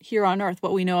here on Earth,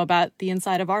 what we know about the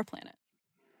inside of our planet?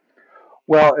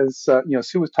 Well, as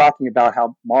Sue was talking about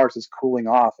how Mars is cooling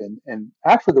off, and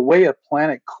actually the way a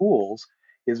planet cools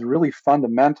is really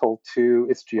fundamental to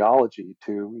its geology,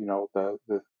 to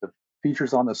the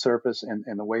features on the surface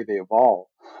and the way they evolve.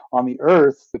 On the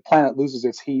Earth, the planet loses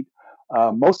its heat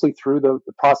mostly through the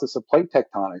process of plate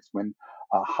tectonics. When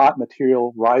hot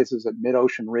material rises at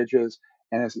mid-ocean ridges,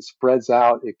 and as it spreads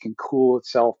out, it can cool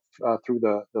itself through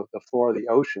the floor of the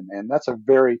ocean, and that's a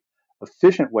very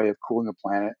efficient way of cooling a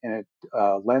planet, and it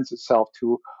lends itself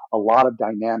to a lot of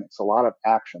dynamics, a lot of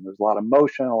action. There's a lot of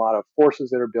motion, a lot of forces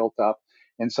that are built up.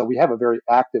 And so we have a very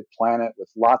active planet with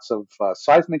lots of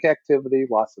seismic activity,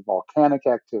 lots of volcanic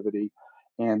activity,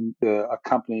 and the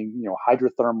accompanying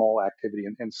hydrothermal activity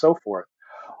and so forth.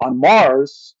 On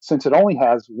Mars, since it only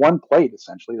has one plate,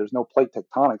 essentially, there's no plate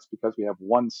tectonics because we have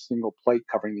one single plate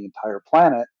covering the entire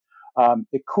planet.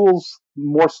 It cools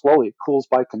more slowly. It cools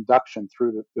by conduction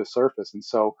through the surface. And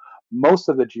so most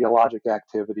of the geologic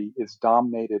activity is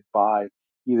dominated by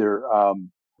either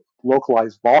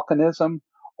localized volcanism,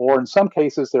 or in some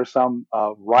cases, there's some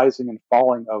rising and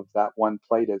falling of that one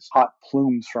plate as hot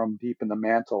plumes from deep in the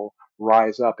mantle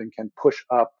rise up and can push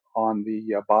up on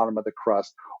the bottom of the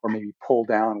crust, or maybe pull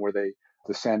down where they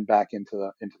descend back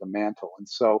into the mantle. And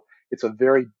so it's a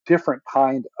very different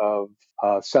kind of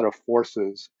set of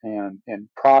forces and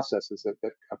processes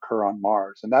that occur on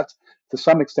Mars. And that's, to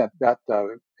some extent, that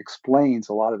explains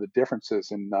a lot of the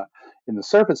differences in the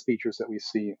surface features that we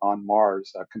see on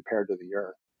Mars compared to the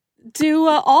Earth. Do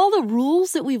all the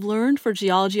rules that we've learned for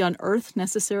geology on Earth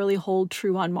necessarily hold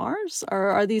true on Mars? Or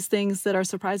are these things that are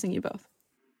surprising you both?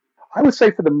 I would say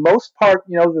for the most part,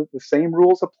 the same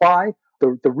rules apply.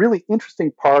 The really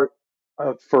interesting part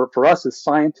for us as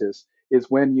scientists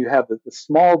is when you have the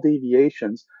small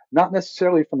deviations, not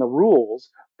necessarily from the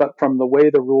rules, but from the way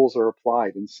the rules are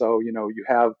applied. And so, you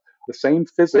have the same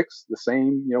physics, the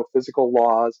same, physical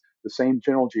laws, the same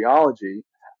general geology,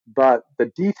 but the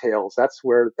details, that's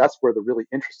where the really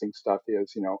interesting stuff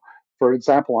is. For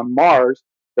example, on Mars,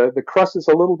 the crust is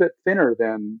a little bit thinner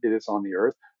than it is on the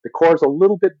Earth. The core is a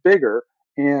little bit bigger,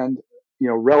 and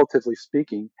relatively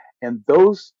speaking, and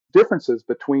those differences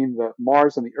between the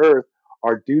Mars and the Earth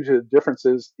are due to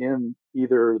differences in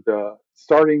either the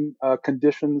starting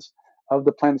conditions of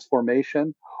the planet's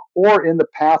formation, or in the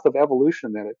path of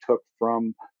evolution that it took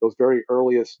from those very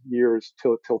earliest years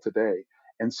till today.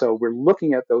 And so we're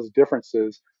looking at those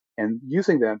differences and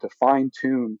using them to fine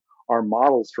tune our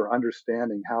models for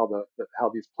understanding how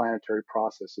these planetary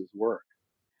processes work.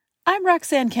 I'm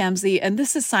Roxanne Kamsey, and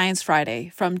this is Science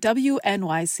Friday from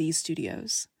WNYC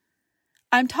Studios.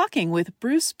 I'm talking with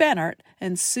Bruce Bannert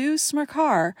and Sue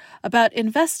Smirkar about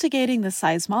investigating the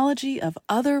seismology of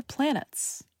other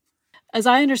planets. As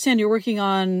I understand, you're working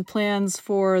on plans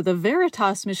for the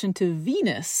Veritas mission to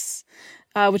Venus,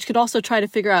 which could also try to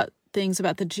figure out things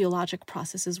about the geologic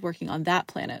processes working on that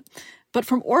planet, but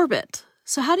from orbit.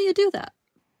 So how do you do that?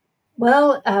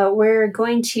 Well, we're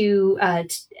going to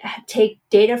take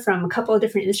data from a couple of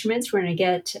different instruments. We're going to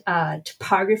get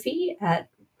topography at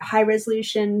high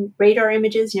resolution radar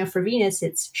images. For Venus,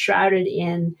 it's shrouded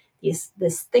in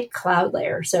this thick cloud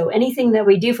layer. So anything that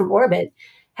we do from orbit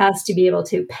has to be able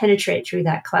to penetrate through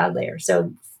that cloud layer.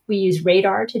 So we use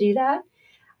radar to do that.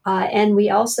 And we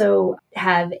also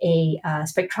have a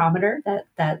spectrometer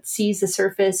that sees the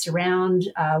surface around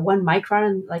 1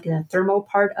 micron, like in the thermal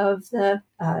part of the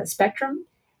spectrum.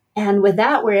 And with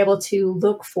that, we're able to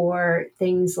look for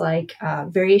things like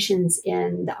variations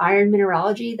in the iron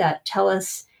mineralogy that tell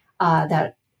us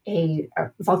that a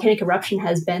volcanic eruption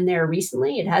has been there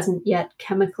recently. It hasn't yet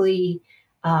chemically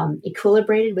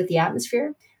equilibrated with the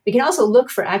atmosphere. We can also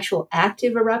look for actual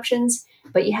active eruptions,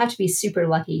 but you have to be super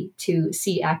lucky to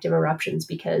see active eruptions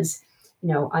because,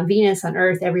 on Venus, on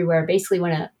Earth, everywhere, basically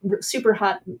when a super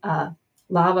hot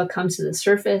lava comes to the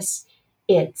surface,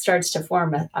 it starts to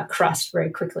form a crust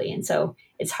very quickly. And so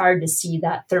it's hard to see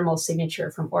that thermal signature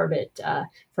from orbit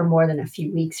for more than a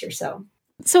few weeks or so.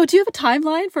 So do you have a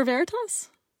timeline for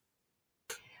Veritas?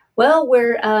 Well,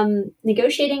 we're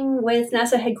negotiating with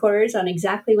NASA headquarters on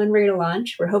exactly when we're going to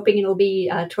launch. We're hoping it'll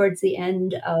be towards the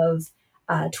end of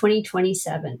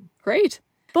 2027. Great.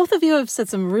 Both of you have said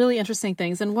some really interesting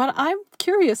things. And what I'm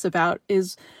curious about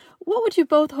is, what would you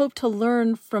both hope to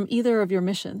learn from either of your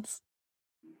missions?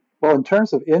 Well, in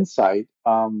terms of insight,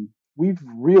 we've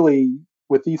really,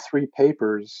 with these three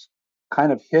papers,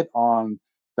 kind of hit on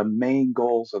the main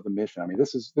goals of the mission. I mean,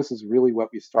 this is really what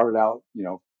we started out,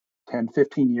 10,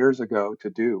 15 years ago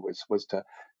to do was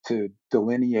to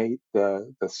delineate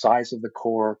the size of the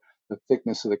core, the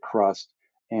thickness of the crust,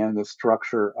 and the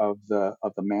structure of the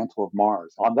mantle of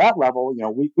Mars. On that level,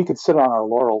 we could sit on our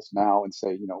laurels now and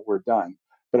say, we're done.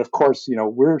 But of course,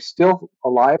 we're still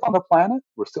alive on the planet.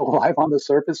 We're still alive on the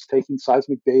surface, taking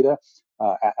seismic data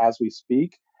as we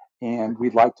speak. And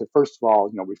we'd like to, first of all,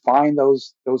 refine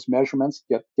those measurements,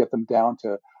 get them down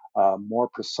to more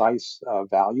precise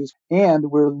values. And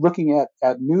we're looking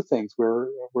at new things. We're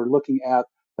looking at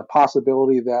the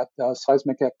possibility that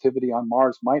seismic activity on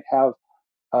Mars might have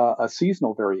a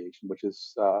seasonal variation, which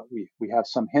is we have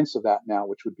some hints of that now,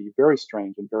 which would be very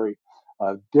strange and very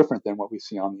different than what we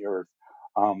see on the Earth.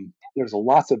 There's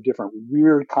lots of different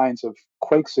weird kinds of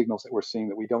quake signals that we're seeing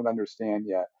that we don't understand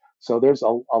yet. So there's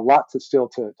a lot to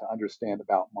understand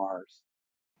about Mars.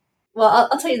 Well,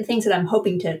 I'll tell you the things that I'm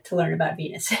hoping to learn about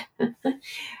Venus.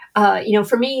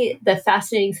 For me, the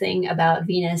fascinating thing about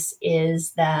Venus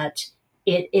is that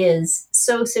it is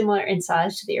so similar in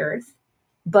size to the Earth,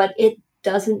 but it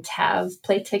doesn't have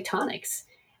plate tectonics.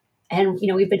 And,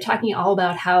 we've been talking all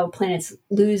about how planets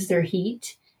lose their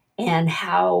heat and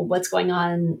how what's going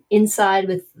on inside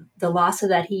with the loss of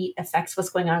that heat affects what's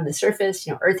going on the surface.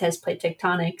 Earth has plate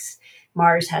tectonics,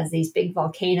 Mars has these big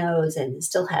volcanoes and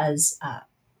still has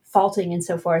faulting and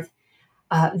so forth.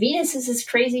 Venus is this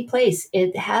crazy place.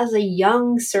 It has a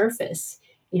young surface.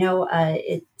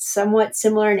 It's somewhat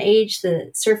similar in age to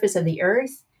the surface of the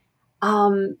Earth,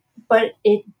 but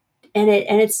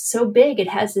it's so big. It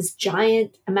has this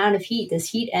giant amount of heat, this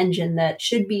heat engine that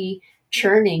should be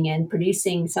churning and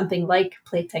producing something like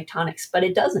plate tectonics, but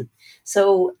it doesn't.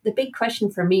 So the big question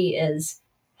for me is,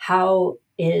 how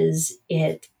is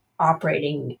it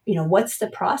operating? What's the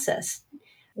process?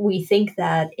 We think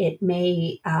that it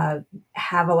may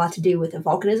have a lot to do with the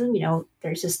volcanism.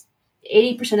 There's just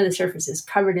 80% of the surface is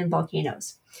covered in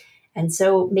volcanoes. And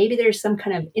so maybe there's some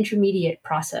kind of intermediate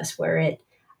process where it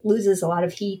loses a lot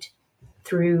of heat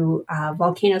through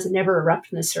volcanoes that never erupt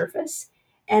on the surface.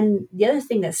 And the other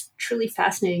thing that's truly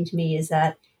fascinating to me is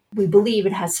that we believe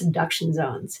it has subduction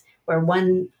zones where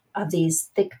one of these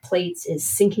thick plates is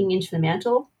sinking into the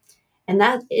mantle. And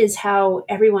that is how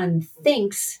everyone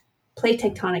thinks plate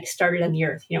tectonics started on the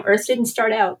Earth. Earth didn't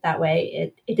start out that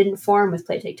way. It didn't form with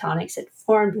plate tectonics. It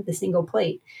formed with a single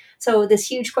plate. So this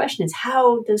huge question is,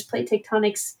 how does plate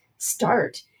tectonics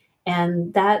start?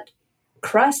 And that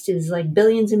crust is like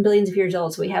billions and billions of years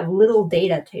old. So we have little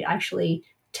data to actually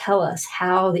tell us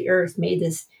how the Earth made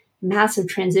this massive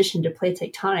transition to plate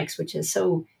tectonics, which has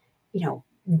so,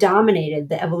 dominated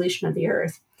the evolution of the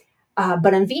Earth.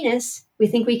 But on Venus, we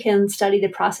think we can study the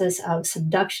process of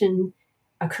subduction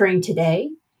occurring today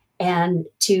and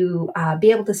to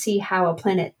be able to see how a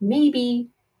planet maybe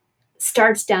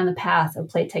starts down the path of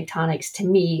plate tectonics, to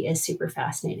me, is super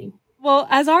fascinating. Well,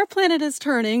 as our planet is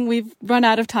turning, we've run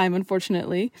out of time,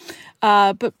 unfortunately.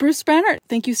 But Bruce Brannert,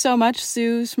 thank you so much.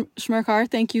 Sue Shmerkar,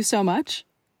 thank you so much.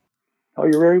 Oh,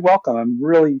 you're very welcome. I'm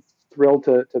really thrilled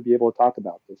to be able to talk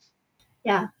about this.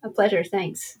 Yeah, a pleasure.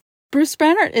 Thanks. Bruce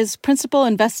Brannert is Principal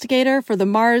Investigator for the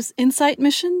Mars InSight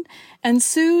mission, and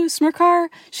Sue Shmerkar,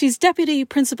 she's Deputy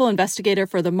Principal Investigator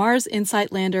for the Mars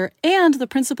InSight lander and the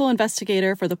Principal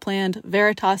Investigator for the planned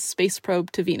Veritas space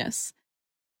probe to Venus.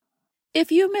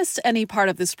 If you missed any part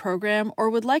of this program or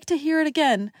would like to hear it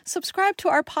again, subscribe to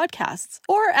our podcasts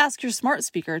or ask your smart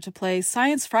speaker to play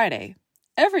Science Friday.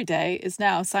 Every day is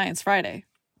now Science Friday.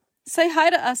 Say hi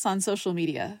to us on social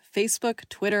media, Facebook,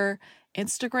 Twitter,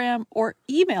 Instagram, or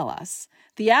email us.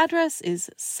 The address is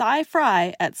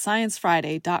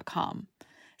scifry@sciencefriday.com.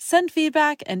 Send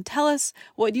feedback and tell us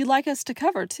what you'd like us to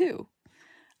cover, too.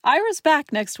 Ira's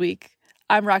back next week.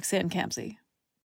 I'm Roxanne Kamsey.